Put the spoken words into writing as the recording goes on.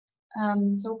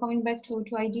So coming back to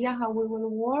idea how we will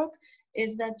work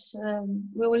is that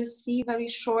we will see very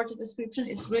short description.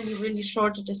 It's really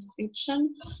short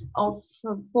description of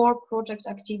 4 project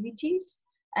activities,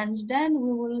 and then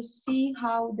we will see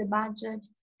how the budget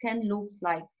can look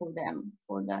like for them.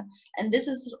 And this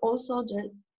is also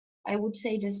I would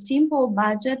say the simple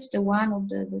budget, the one of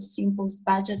the simplest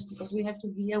budget, because we have to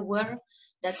be aware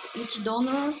that each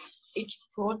donor, each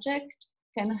project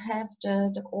can have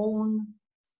the own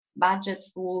budget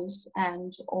rules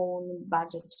and own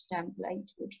budget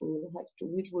template, which we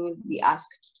will be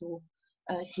asked to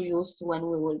use when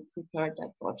we will prepare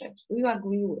the project. Do you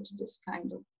agree with this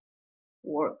kind of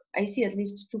work? I see at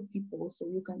least 2 people, so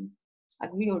you can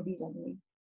agree or disagree.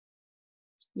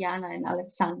 Jana and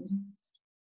Alexander.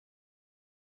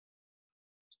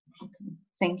 Okay,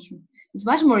 thank you. It's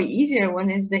much more easier when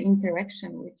it's the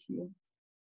interaction with you.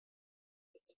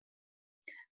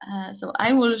 So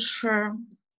I will share.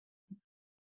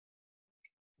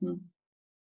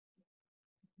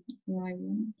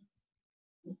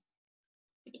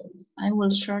 I will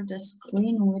share the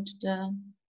screen with the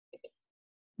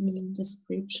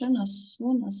description as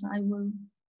soon as I will.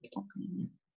 Okay.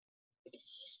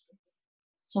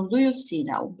 So do you see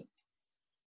now?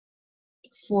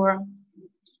 4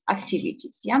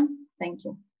 activities, yeah? Thank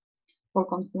you for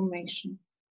confirmation.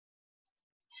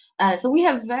 So we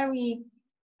have very,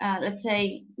 let's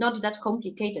say, not that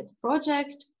complicated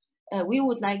project. We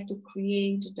would like to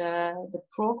create the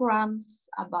programs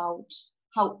about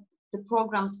how the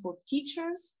programs for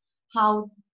teachers,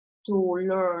 how to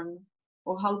learn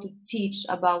or how to teach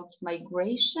about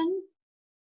migration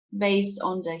based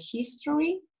on the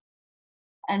history,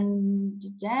 and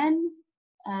then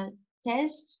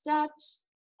test that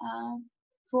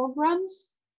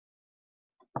programs,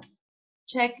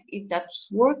 check if that's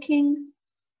working,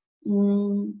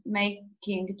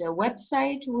 making the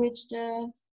website with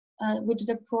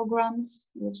the programs,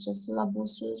 with the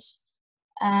syllabuses,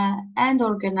 and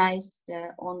organize the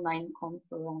online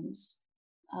conference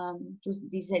to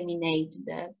disseminate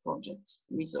the project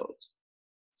result.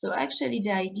 So actually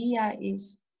the idea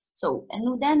is,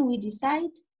 and then we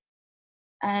decide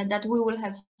that we will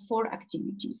have 4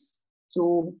 activities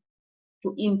to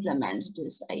implement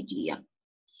this idea.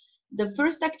 The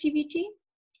first activity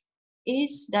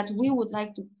is that we would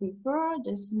like to prepare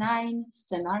these 9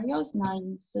 scenarios,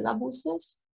 9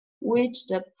 syllabuses, with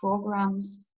the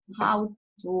programs how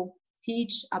to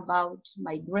teach about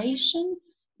migration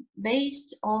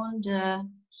based on the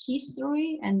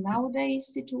history and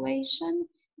nowadays situation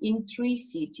in 3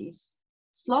 cities,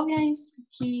 Słowiańsk,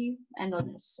 Kyiv, and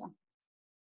Odessa.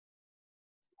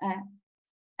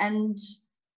 And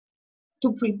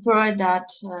to prepare that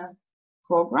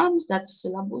programs, that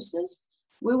syllabuses,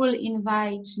 we will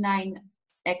invite 9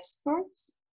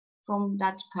 experts from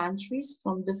that countries,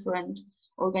 from different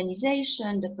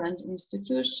organizations, different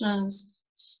institutions,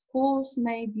 schools,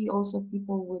 maybe also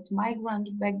people with migrant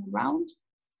background,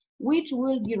 which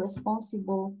will be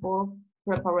responsible for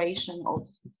preparation of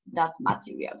that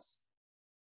materials.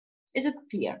 Is it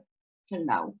clear till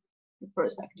now, the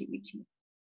first activity?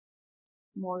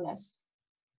 More or less.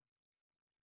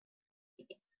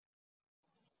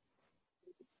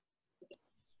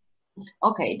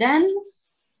 Okay, then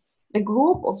the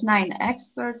group of 9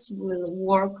 experts will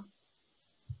work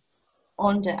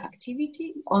on the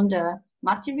activity, on the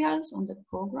materials, on the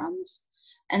programs,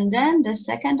 and then the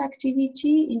second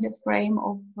activity in the frame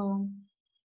of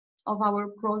our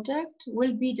project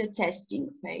will be the testing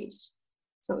phase.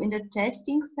 So in the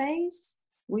testing phase,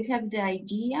 we have the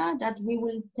idea that we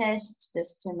will test the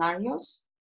scenarios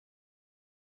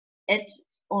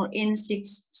in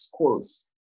 6 schools.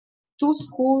 2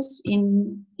 schools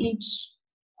in each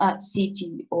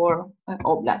city or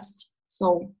oblast.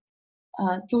 So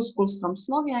 2 schools from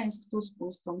Słowiańsk, 2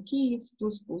 schools from Kyiv, 2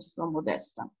 schools from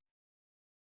Odessa.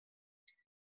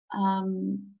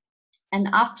 And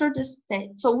after this,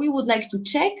 so we would like to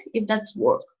check if that's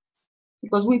work,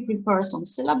 because we prepare some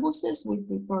syllabuses, we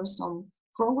prepare some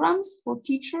programs for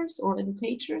teachers or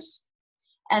educators,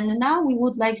 and now we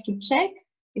would like to check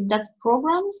if that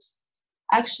programs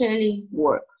actually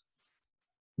work.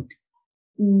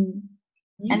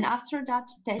 And after that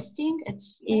testing,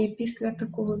 it's після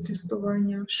такого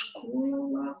тестування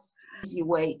школа easy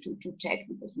way to check,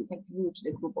 because we have huge,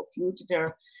 the group of youth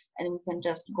there, and we can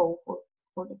just go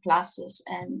for the classes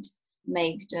and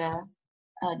make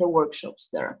the workshops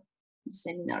there, the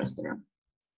seminars there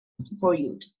for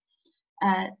youth.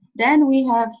 Then we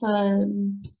have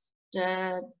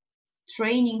the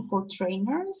training for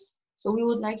trainers. So we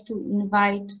would like to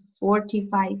invite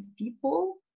 45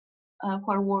 people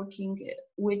who are working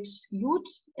with youth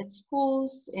at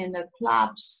schools, in the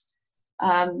clubs,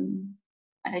 I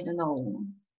don't know,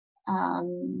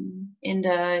 in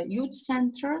the youth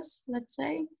centers, let's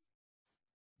say,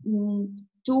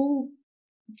 to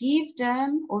give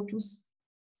them, or to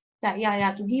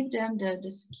give them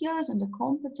the skills and the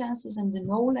competences and the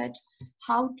knowledge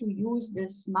how to use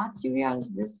these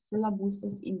materials, these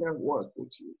syllabuses in their work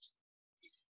with youth.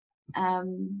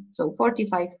 So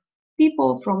 45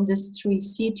 people from these 3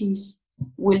 cities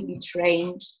will be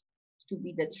trained to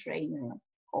be the trainer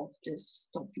of this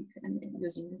topic and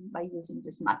by using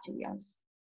these materials.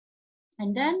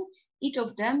 And then each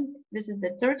of them, this is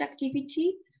the 3rd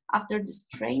activity. After this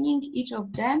training, each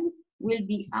of them will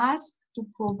be asked to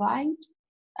provide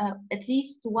at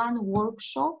least 1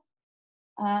 workshop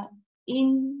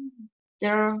in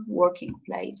their working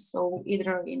place, so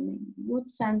either in youth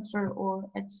center or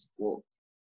at school,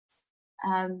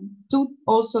 to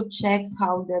also check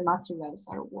how the materials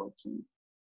are working.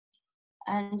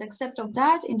 And except of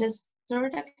that, in this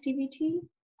 3rd activity,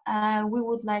 we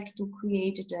would like to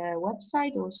create the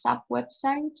website or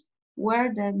sub-website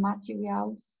where the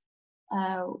materials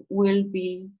will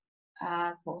be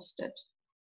posted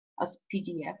as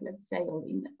PDF, let's say, or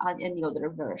in any other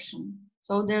version.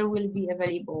 So there will be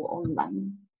available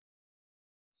online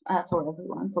for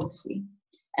everyone for free.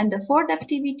 And the 4th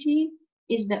activity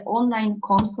is the online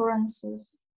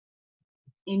conferences,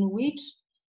 in which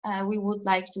we would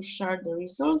like to share the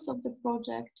results of the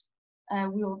project.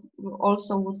 We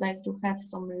also would like to have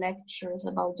some lectures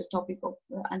about the topic of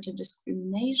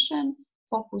anti-discrimination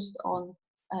focused on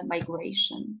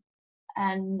migration.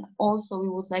 And also we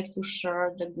would like to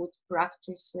share the good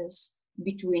practices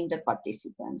between the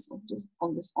participants of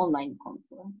on this online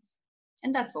conference.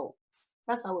 And that's all.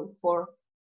 That's our 4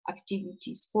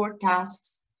 activities, 4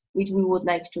 tasks, which we would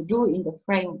like to do in the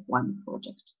frame of one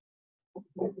project.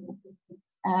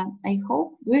 I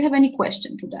hope, do you have any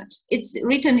question to that? It's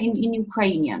written in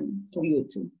Ukrainian for you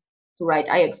to write.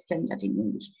 I explained that in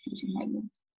English using my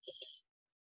notes.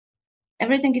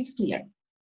 Everything is clear.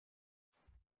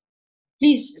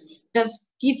 Please just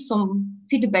give some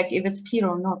feedback if it's clear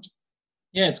or not.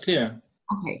 Yeah, it's clear.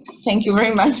 Okay, thank you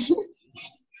very much.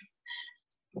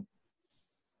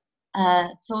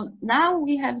 So now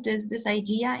we have this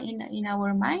idea in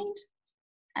our mind,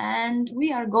 and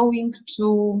we are going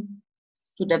to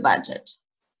the budget,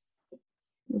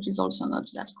 which is also not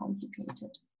that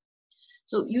complicated.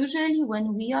 So usually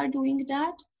when we are doing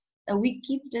that, we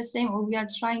keep the same, or we are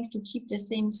trying to keep the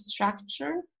same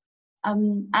structure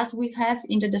as we have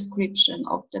in the description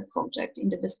of the project, in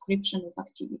the description of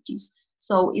activities.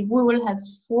 So if we will have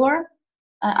 4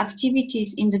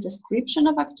 activities in the description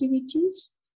of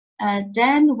activities,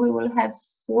 then we will have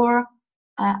 4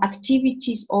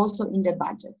 activities also in the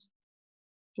budget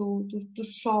to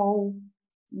show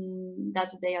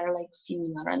that they are like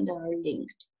similar and they are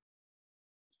linked.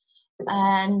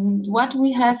 And what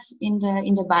we have in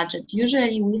the budget,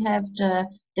 usually we have the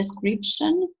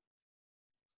description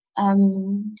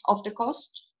of the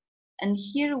cost, and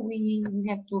here we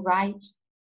have to write,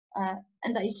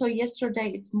 and I saw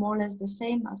yesterday it's more or less the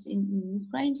same as in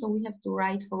Ukraine, so we have to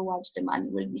write for what the money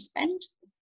will be spent.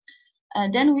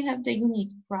 Then we have the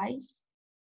unit price.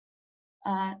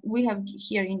 We have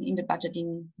here in the budget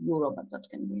in euro, but that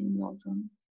can be in your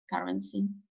currency.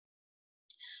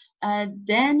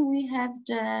 Then we have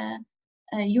the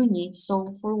unit,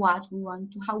 so for what we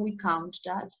want to, how we count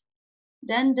that.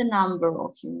 Then the number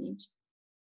of units.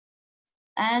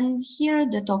 And here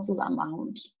the total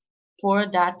amount for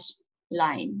that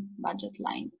line, budget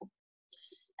line.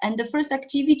 And the first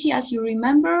activity, as you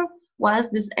remember, was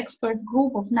this expert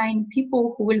group of 9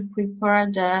 people who will prepare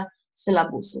the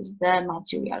syllabuses, the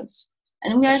materials.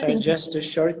 And we are thinking... Just a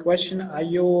short question. Are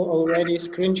you already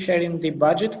screen sharing the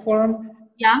budget form?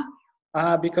 Yeah.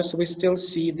 Because we still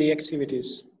see the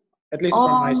activities, at least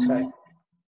from my side.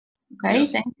 Okay,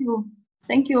 yes. Thank you.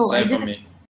 Thank you. Same for me.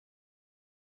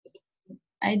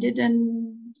 I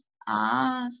didn't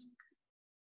ask.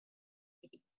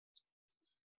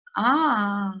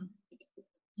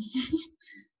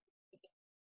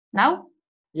 Now?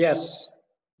 Yes.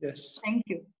 Yes. Thank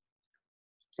you.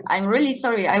 I'm really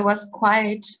sorry. I was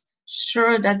quite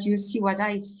sure that you see what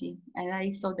I see, and I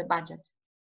saw the budget.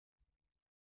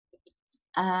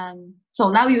 So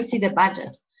now you see the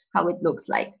budget, how it looks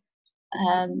like.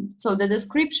 So the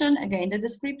description, again, the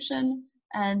description,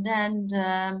 and then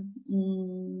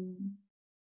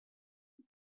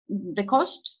the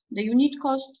cost, the unit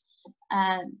cost,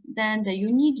 then the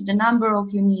unit, the number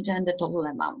of units, and the total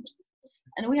amount.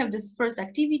 And we have this first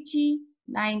activity,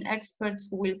 9 experts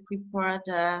who will prepare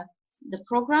the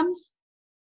programs.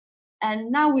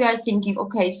 And now we are thinking,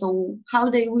 okay, so how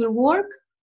they will work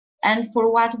and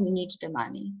for what we need the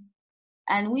money.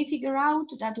 And we figure out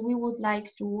that we would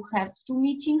like to have 2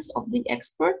 meetings of the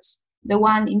experts, the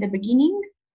one in the beginning,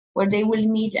 where they will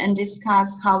meet and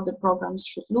discuss how the programs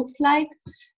should look like,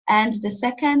 and the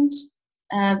second,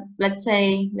 let's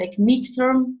say, like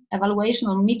midterm evaluation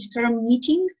or midterm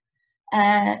meeting,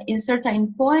 in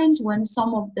certain point when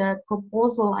some of the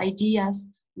proposal ideas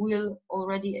will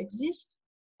already exist.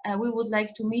 We would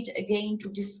like to meet again to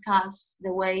discuss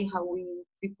the way how we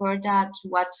prepare that,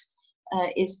 what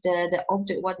is the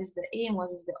object, what is the aim,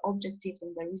 what is the objectives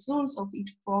and the results of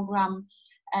each program,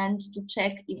 and to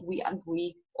check if we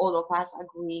agree, all of us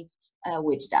agree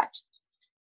with that.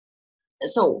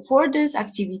 So for this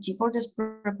activity, for this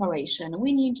preparation,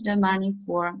 we need the money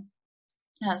for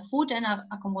food and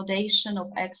accommodation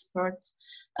of experts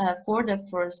for the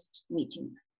first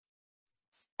meeting.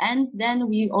 And then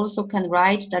we also can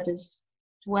write that is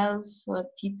 12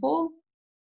 people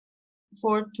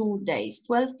for 2 days.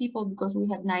 12 people because we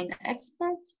have 9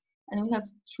 experts and we have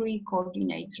 3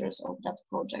 coordinators of that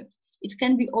project. It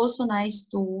can be also nice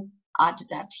to add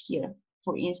that here.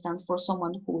 For instance, for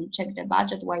someone who will check the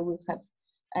budget, why we have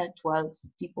 12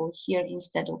 people here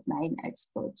instead of 9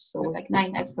 experts. So like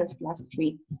 9 experts plus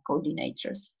 3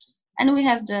 coordinators. And we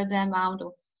have the amount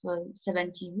of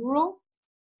 70 euro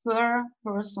per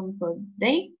person per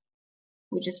day,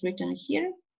 which is written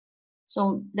here.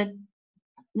 So the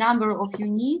number of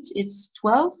units, it's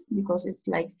 12 because it's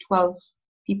like 12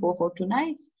 people for 2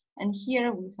 nights. And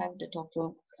here we have the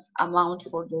total amount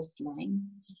for this line.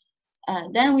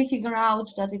 Then we figure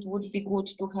out that it would be good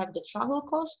to have the travel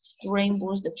costs, to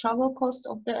reimburse the travel cost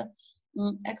of the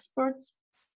experts.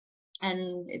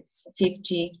 And it's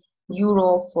 50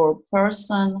 euro for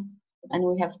person. And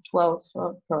we have 12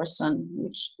 per person,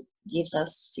 which gives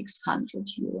us 600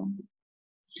 euro.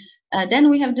 Then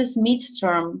we have this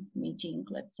midterm meeting,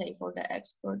 let's say, for the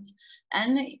experts.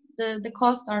 And the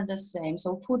costs are the same.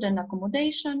 So food and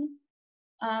accommodation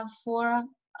for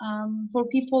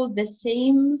people, the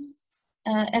same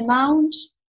amount,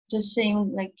 the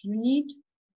same like unit,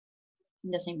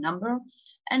 the same number.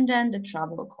 And then the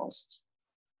travel cost.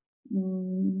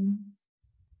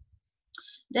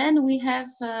 Then we have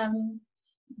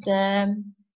the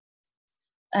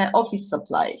office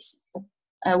supplies,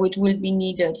 which will be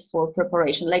needed for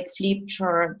preparation, like flip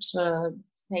chart,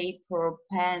 paper,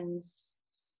 pens,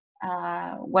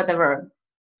 whatever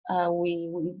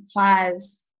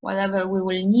files, whatever we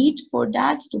will need for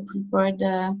that to prepare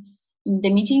the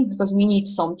meeting, because we need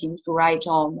something to write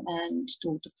on and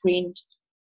to print.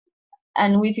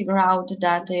 And we figure out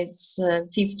that it's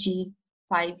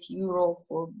 55 euro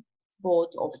for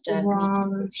both of the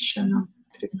meetings.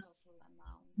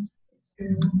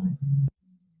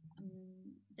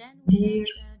 Then we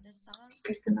have the salary.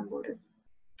 Скільки наборів?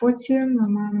 Потім ми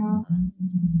маємо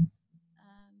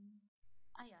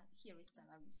Here is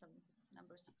salary, sorry,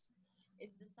 number 6.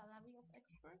 It's the salary of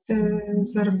experts.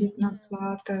 заробітна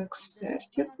плата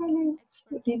експертів,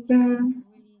 ідея.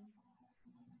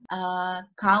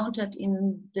 Counted in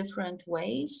different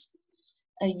ways.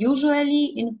 Usually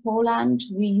in Poland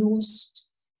we used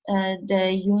the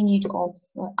unit of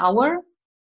hour,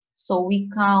 so we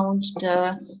count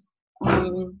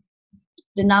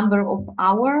the number of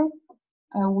hour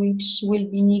which will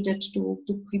be needed to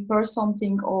prepare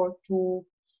something or to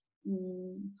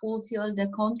fulfill the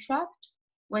contract.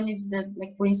 When it's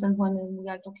like for instance, when we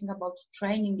are talking about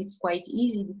training, it's quite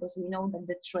easy because we know that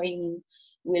the training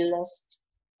will last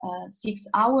 6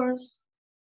 hours.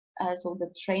 So the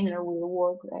trainer will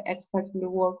work, expert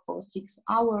will work for 6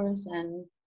 hours and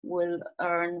will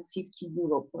earn 50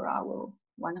 euro per hour,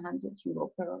 100 euro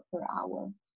per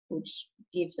hour, which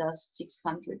gives us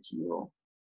 600 euro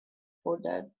for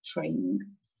the training.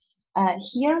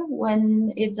 Here,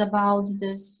 when it's about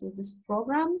these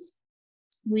programs,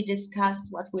 we discussed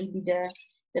what will be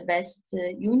the best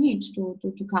unit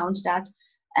to count that,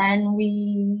 and we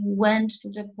went to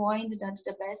the point that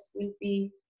the best will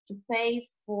be to pay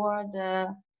for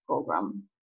the program,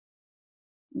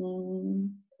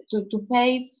 to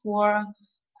pay for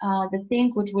the thing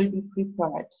which will be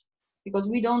prepared, because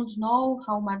we don't know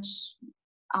how much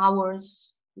hours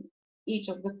each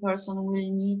of the person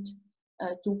will need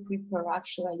to prepare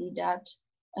actually that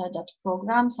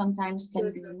program. Sometimes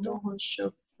can be для того,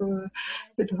 щоб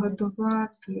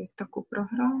підготувати таку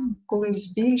програму,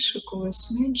 колись більше,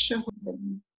 колись менше.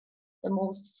 The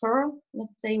most fair,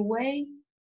 let's say, way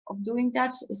of doing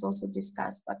that is also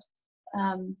discussed, but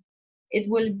it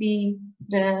will be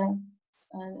the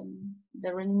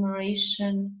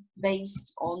remuneration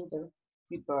based on the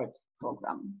prepared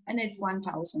program, and it's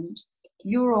 1,000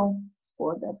 euro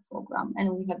for that program.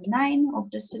 And we have 9 of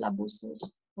the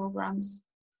syllabuses programs,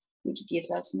 which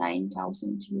gives us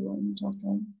 9,000 euro in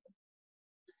total.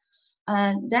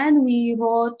 Then we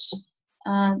wrote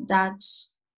that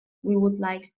we would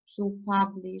like to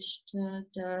publish the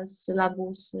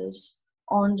syllabuses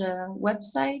on the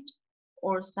website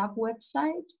or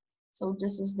sub-website. So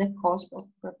this is the cost of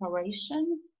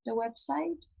preparation, the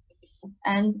website.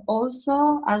 And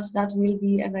also, as that will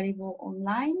be available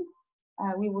online,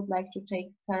 we would like to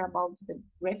take care about the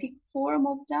graphic form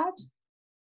of that.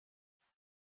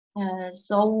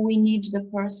 So we need the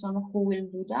person who will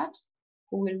do that,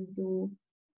 who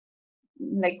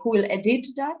will edit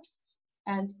that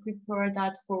and prepare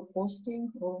that for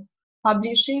posting or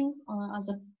publishing as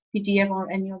a PDF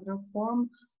or any other form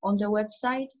on the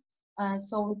website.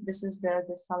 So this is the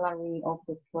salary of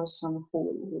the person who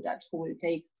will do that, who will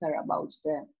take care about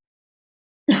the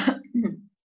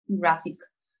graphic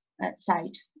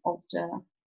side of the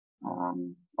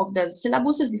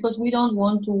syllabuses, because we don't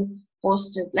want to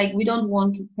post it, like we don't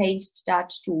want to paste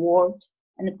that to Word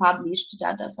and publish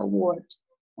that as a Word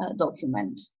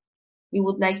document. We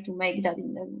would like to make that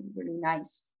in a really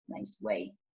nice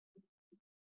way.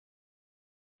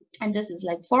 And this is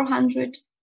like 400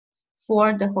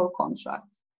 for the whole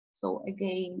contract. So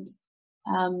again,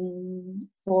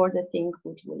 for the thing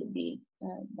which will be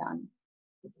done.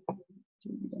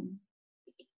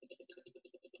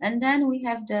 And then we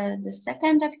have the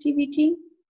second activity.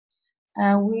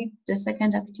 The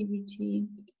second activity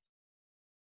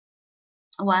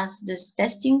was this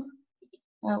testing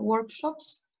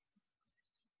workshops.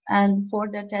 And for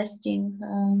the testing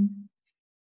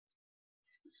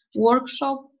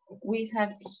workshop, we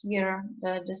have here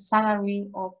the salary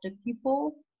of the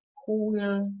people who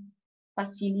will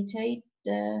facilitate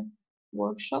the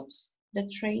workshops, the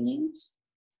trainings.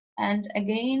 And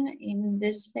again, in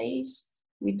this phase,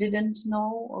 we didn't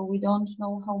know, or we don't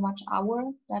know how much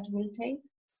hour that will take.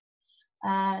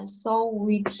 So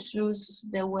we choose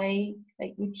the way,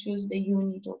 like we choose the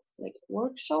unit of like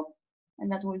workshop,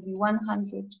 and that will be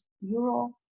 100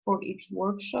 euro for each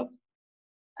workshop.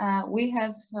 We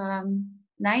have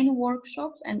 9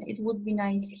 workshops, and it would be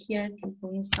nice here to,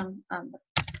 for instance, add,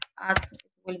 it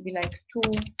will be like 2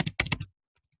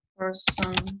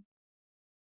 person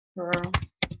per,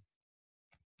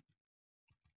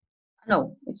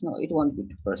 no, it's not, it won't be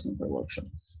 2 person per workshop.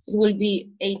 It will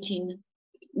be 18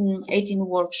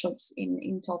 workshops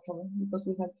in total, because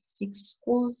we have 6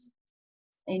 schools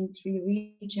in 3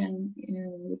 regions,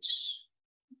 which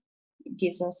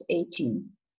gives us 18.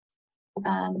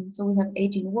 So we have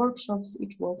 18 workshops.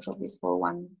 Each workshop is for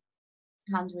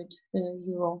 100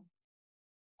 euro,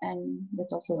 and the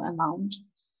total amount.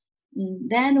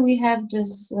 Then we have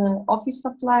this office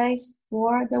supplies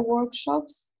for the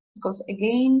workshops, because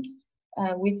again,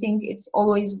 we think it's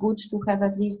always good to have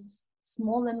at least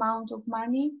small amount of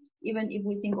money, even if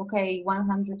we think, okay,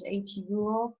 180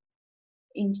 euro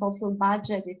in total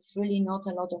budget, it's really not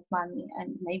a lot of money,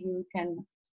 and maybe we can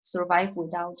survive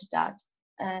without that.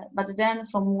 But then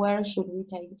from where should we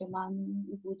take the money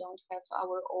if we don't have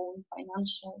our own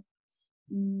financial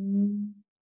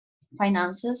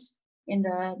finances in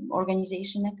the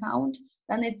organization account?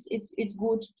 Then it's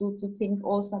good to think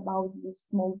also about these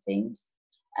small things.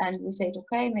 And we said,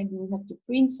 okay, maybe we have to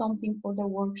print something for the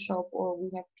workshop, or we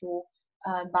have to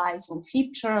buy some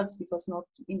flip charts, because not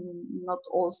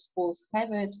all schools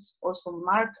have it, or some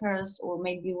markers, or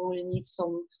maybe we will need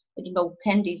some, I don't know,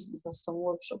 candies, because some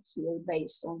workshops will be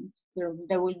based on,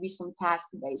 there will be some task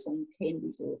based on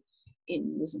candies or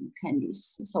in using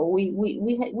candies. So we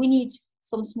need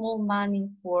some small money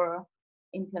for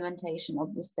implementation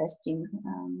of this testing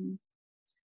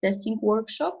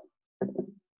workshop.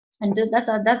 And that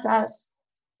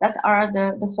are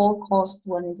the whole cost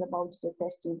when it's about the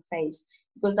testing phase,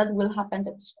 because that will happen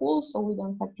at school, so we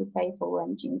don't have to pay for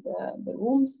renting the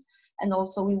rooms, and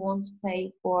also we won't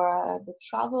pay for the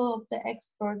travel of the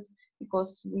experts,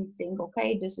 because we think,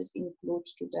 okay, this is included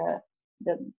to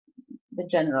the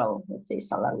general, let's say,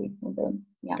 salary.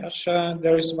 Dasha,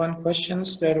 there is one question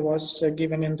that was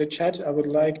given in the chat. I would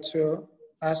like to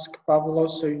ask Pavlo,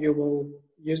 so you will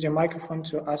use your microphone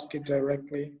to ask it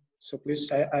directly. So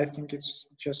please, I think it's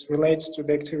just relates to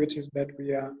the activities that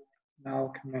we are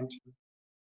now commenting.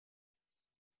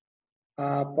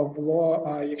 Павло,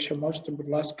 якщо можете, будь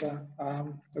ласка,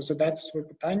 задайте своє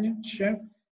питання ще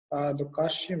до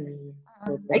Каші.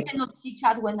 I cannot see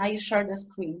chat when I share the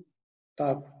screen.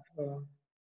 Так.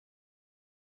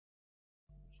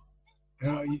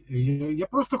 Я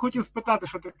просто хотів спитати,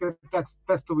 що таке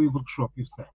тестовий воркшоп і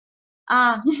все.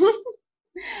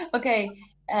 Okay.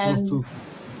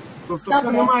 Тобто це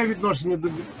Добре. не має відношення до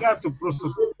бюджету,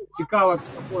 просто цікава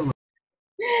така форма.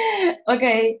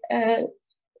 Okay,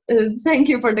 thank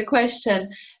you for the question.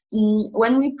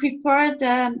 When we prepared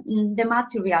the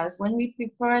materials, when we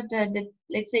prepared the,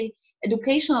 let's say,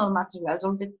 educational materials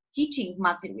or the teaching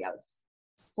materials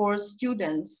for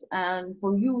students and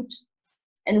for youth,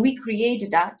 and we created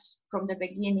that from the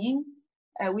beginning,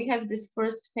 we have this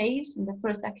first phase, the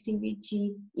first activity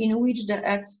in which the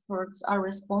experts are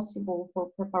responsible for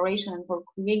preparation and for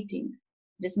creating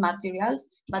these materials,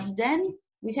 but then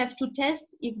we have to test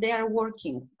if they are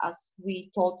working as we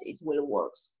thought it will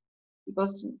work.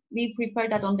 Because we prepare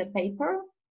that on the paper,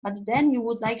 but then we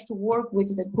would like to work with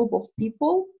the group of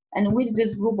people, and with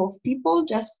this group of people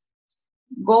just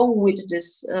go with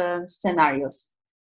these scenarios.